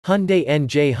Hyundai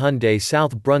NJ Hyundai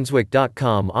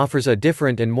offers a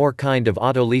different and more kind of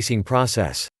auto leasing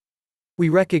process. We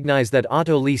recognize that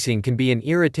auto leasing can be an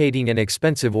irritating and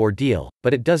expensive ordeal,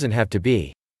 but it doesn't have to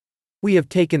be. We have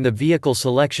taken the vehicle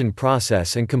selection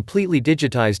process and completely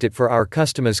digitized it for our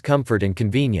customers' comfort and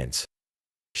convenience.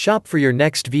 Shop for your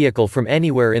next vehicle from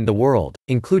anywhere in the world,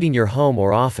 including your home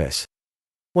or office.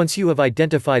 Once you have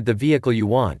identified the vehicle you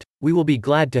want, we will be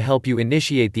glad to help you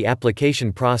initiate the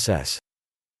application process.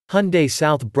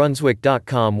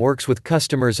 HyundaiSouthBrunswick.com works with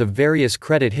customers of various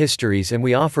credit histories, and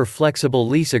we offer flexible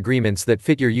lease agreements that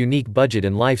fit your unique budget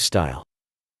and lifestyle.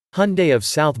 Hyundai of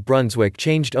South Brunswick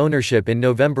changed ownership in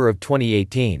November of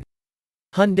 2018.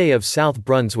 Hyundai of South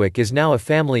Brunswick is now a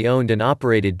family-owned and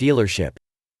operated dealership.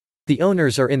 The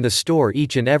owners are in the store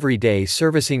each and every day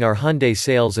servicing our Hyundai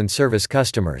sales and service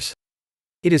customers.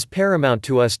 It is paramount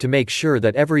to us to make sure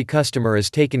that every customer is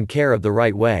taken care of the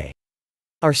right way.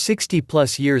 Our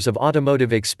 60-plus years of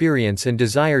automotive experience and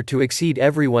desire to exceed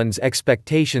everyone's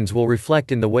expectations will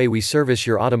reflect in the way we service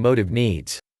your automotive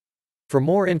needs. For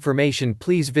more information,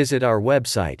 please visit our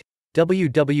website,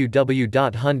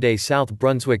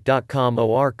 www.hyundaisouthbrunswick.com,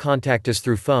 or contact us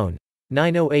through phone,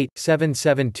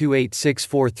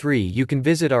 908-7728643. You can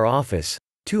visit our office,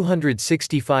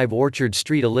 265 Orchard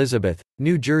Street, Elizabeth,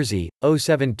 New Jersey,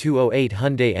 07208.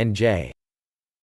 Hyundai NJ.